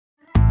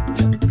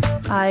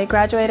I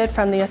graduated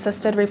from the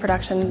Assisted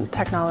Reproduction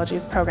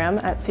Technologies program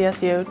at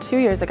CSU 2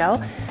 years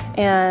ago,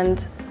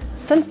 and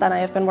since then I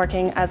have been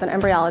working as an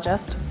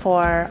embryologist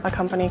for a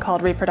company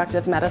called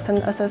Reproductive Medicine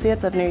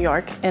Associates of New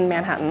York in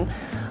Manhattan,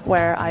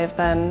 where I've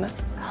been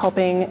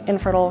helping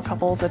infertile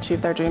couples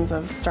achieve their dreams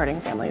of starting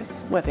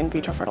families with in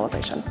vitro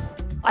fertilization.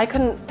 I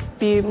couldn't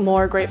be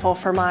more grateful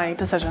for my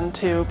decision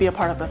to be a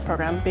part of this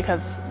program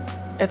because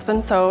it's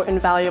been so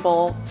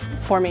invaluable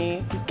for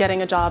me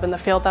getting a job in the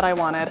field that I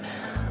wanted.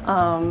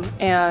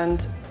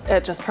 And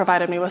it just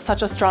provided me with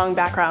such a strong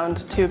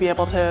background to be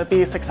able to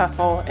be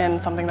successful in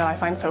something that I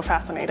find so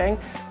fascinating.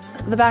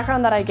 The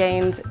background that I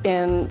gained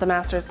in the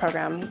master's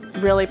program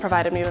really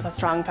provided me with a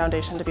strong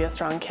foundation to be a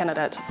strong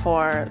candidate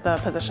for the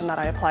position that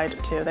I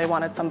applied to. They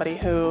wanted somebody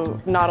who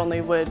not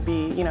only would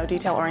be,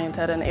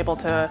 detail-oriented and able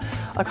to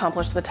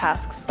accomplish the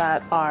tasks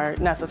that are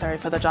necessary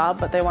for the job,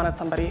 but they wanted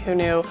somebody who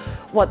knew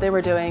what they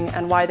were doing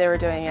and why they were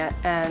doing it,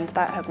 and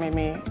that has made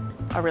me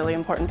a really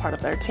important part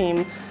of their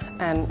team,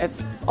 and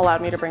it's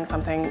allowed me to bring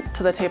something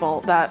to the table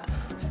that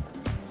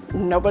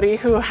nobody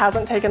who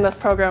hasn't taken this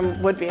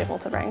program would be able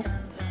to bring.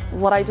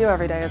 What I do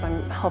every day is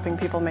I'm helping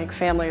people make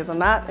families, and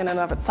that in and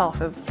of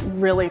itself is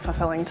really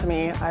fulfilling to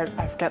me. I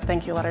get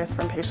thank you letters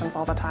from patients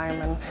all the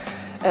time, and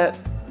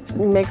it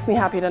makes me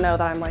happy to know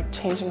that I'm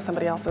changing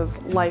somebody else's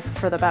life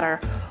for the better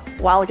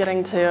while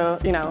getting to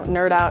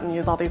nerd out and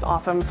use all these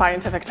awesome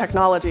scientific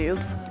technologies.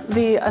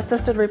 The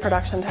Assisted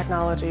Reproduction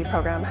Technology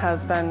program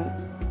has been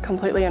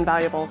completely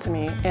invaluable to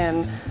me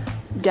in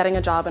getting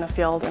a job in a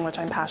field in which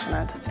I'm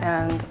passionate,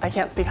 and I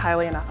can't speak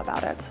highly enough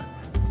about it.